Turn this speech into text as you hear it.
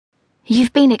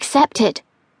You've been accepted."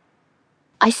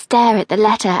 I stare at the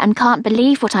letter and can't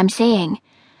believe what I'm seeing.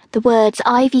 The words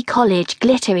Ivy College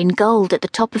glitter in gold at the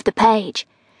top of the page.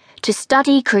 "To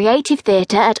study creative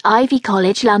theatre at Ivy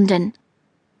College, London."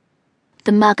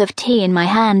 The mug of tea in my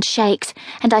hand shakes,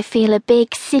 and I feel a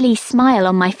big, silly smile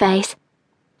on my face.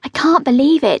 I can't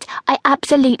believe it. I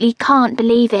absolutely can't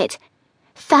believe it.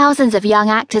 Thousands of young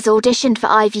actors auditioned for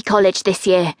Ivy College this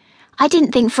year. I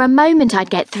didn't think for a moment I'd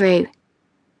get through.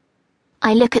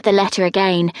 I look at the letter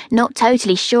again, not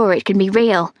totally sure it can be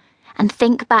real, and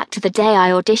think back to the day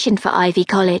I auditioned for Ivy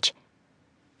College.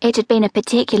 It had been a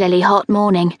particularly hot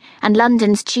morning, and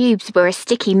London's tubes were a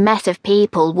sticky mess of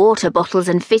people, water bottles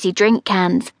and fizzy drink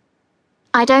cans.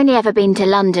 I'd only ever been to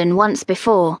London once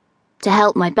before, to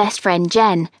help my best friend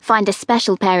Jen find a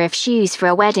special pair of shoes for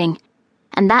a wedding,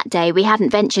 and that day we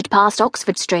hadn't ventured past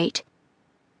Oxford Street.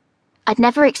 I'd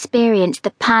never experienced the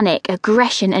panic,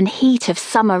 aggression and heat of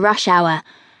summer rush hour,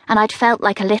 and I'd felt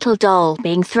like a little doll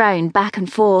being thrown back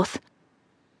and forth.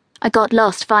 I got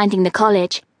lost finding the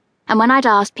college, and when I'd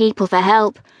asked people for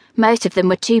help, most of them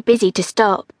were too busy to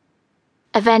stop.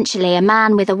 Eventually, a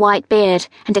man with a white beard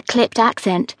and a clipped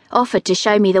accent offered to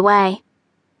show me the way.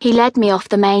 He led me off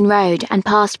the main road and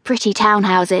past pretty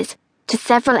townhouses, to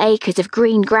several acres of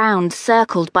green ground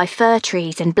circled by fir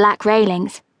trees and black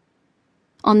railings.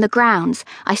 On the grounds,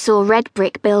 I saw red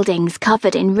brick buildings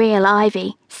covered in real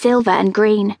ivy, silver and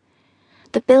green.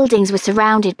 The buildings were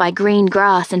surrounded by green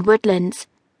grass and woodlands.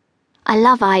 "I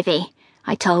love ivy,"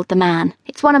 I told the man.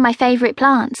 "It's one of my favourite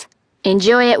plants."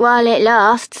 "Enjoy it while it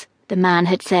lasts," the man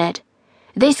had said.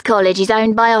 "This college is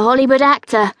owned by a Hollywood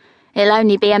actor. It'll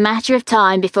only be a matter of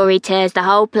time before he tears the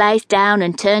whole place down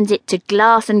and turns it to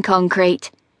glass and concrete."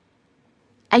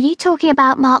 "Are you talking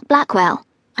about Mark Blackwell?"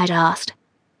 I'd asked.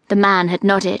 The man had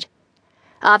nodded.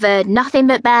 "I've heard nothing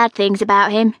but bad things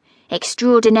about him.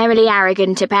 Extraordinarily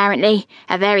arrogant, apparently.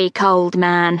 A very cold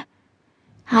man."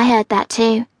 "I heard that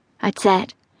too," I'd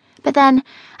said. "But then,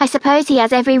 I suppose he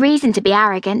has every reason to be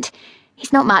arrogant.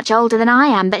 He's not much older than I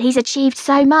am, but he's achieved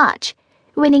so much.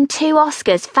 Winning 2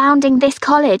 Oscars, founding this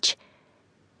college."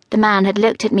 The man had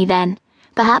looked at me then,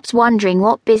 perhaps wondering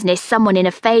what business someone in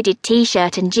a faded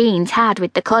t-shirt and jeans had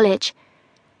with the college.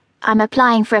 "I'm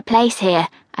applying for a place here,"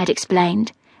 I'd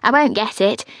explained. "I won't get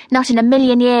it, not in a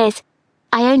million years.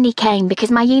 I only came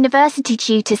because my university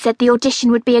tutor said the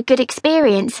audition would be a good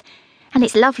experience. And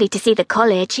it's lovely to see the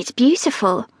college, it's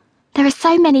beautiful. There are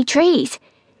so many trees.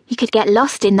 You could get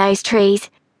lost in those trees."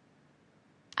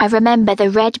 I remember the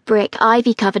red brick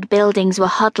ivy-covered buildings were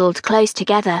huddled close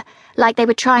together, like they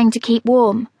were trying to keep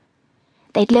warm.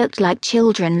 They'd looked like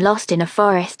children lost in a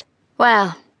forest.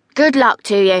 "Well, good luck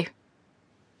to you."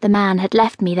 The man had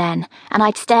left me then, and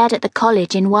I'd stared at the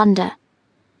college in wonder.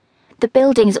 The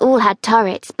buildings all had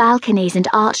turrets, balconies and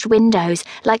arched windows,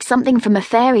 like something from a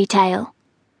fairy tale.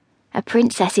 A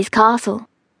princess's castle.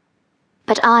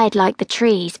 But I'd like the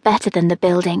trees better than the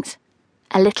buildings.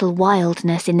 A little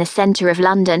wildness in the centre of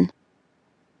London.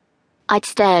 I'd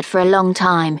stared for a long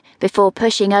time before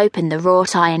pushing open the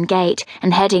wrought iron gate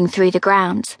and heading through the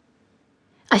grounds.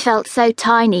 I felt so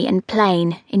tiny and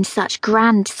plain in such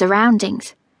grand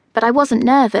surroundings, but I wasn't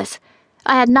nervous.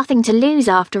 I had nothing to lose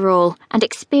after all, and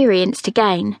experience to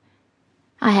gain.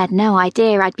 I had no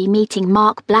idea I'd be meeting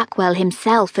Mark Blackwell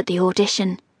himself at the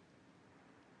audition.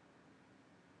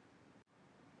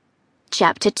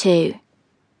 Chapter 2.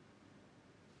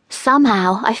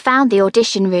 Somehow I found the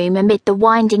audition room amid the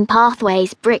winding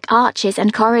pathways, brick arches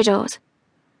and corridors.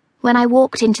 When I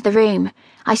walked into the room,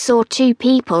 I saw 2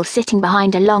 people sitting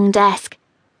behind a long desk.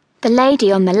 The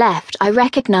lady on the left I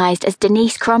recognised as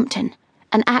Denise Crompton,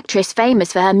 an actress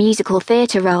famous for her musical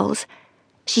theatre roles.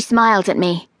 She smiled at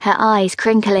me, her eyes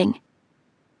crinkling.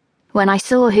 When I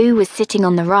saw who was sitting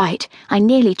on the right, I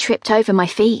nearly tripped over my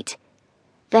feet.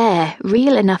 There,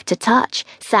 real enough to touch,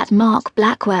 sat Mark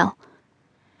Blackwell.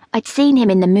 I'd seen him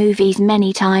in the movies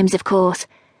many times, of course,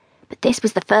 but this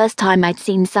was the first time I'd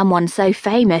seen someone so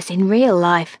famous in real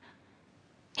life.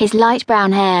 His light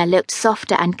brown hair looked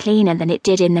softer and cleaner than it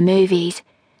did in the movies,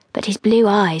 but his blue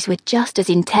eyes were just as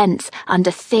intense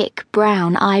under thick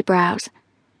brown eyebrows.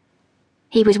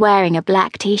 He was wearing a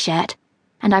black t-shirt,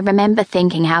 and I remember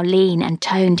thinking how lean and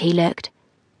toned he looked.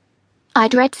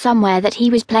 I'd read somewhere that he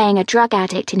was playing a drug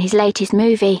addict in his latest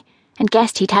movie, and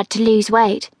guessed he'd had to lose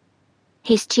weight.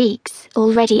 His cheeks,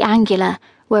 already angular,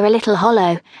 were a little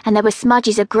hollow, and there were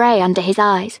smudges of grey under his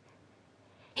eyes.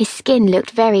 His skin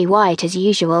looked very white as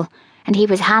usual, and he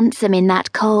was handsome in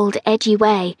that cold, edgy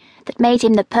way that made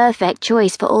him the perfect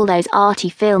choice for all those arty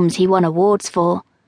films he won awards for.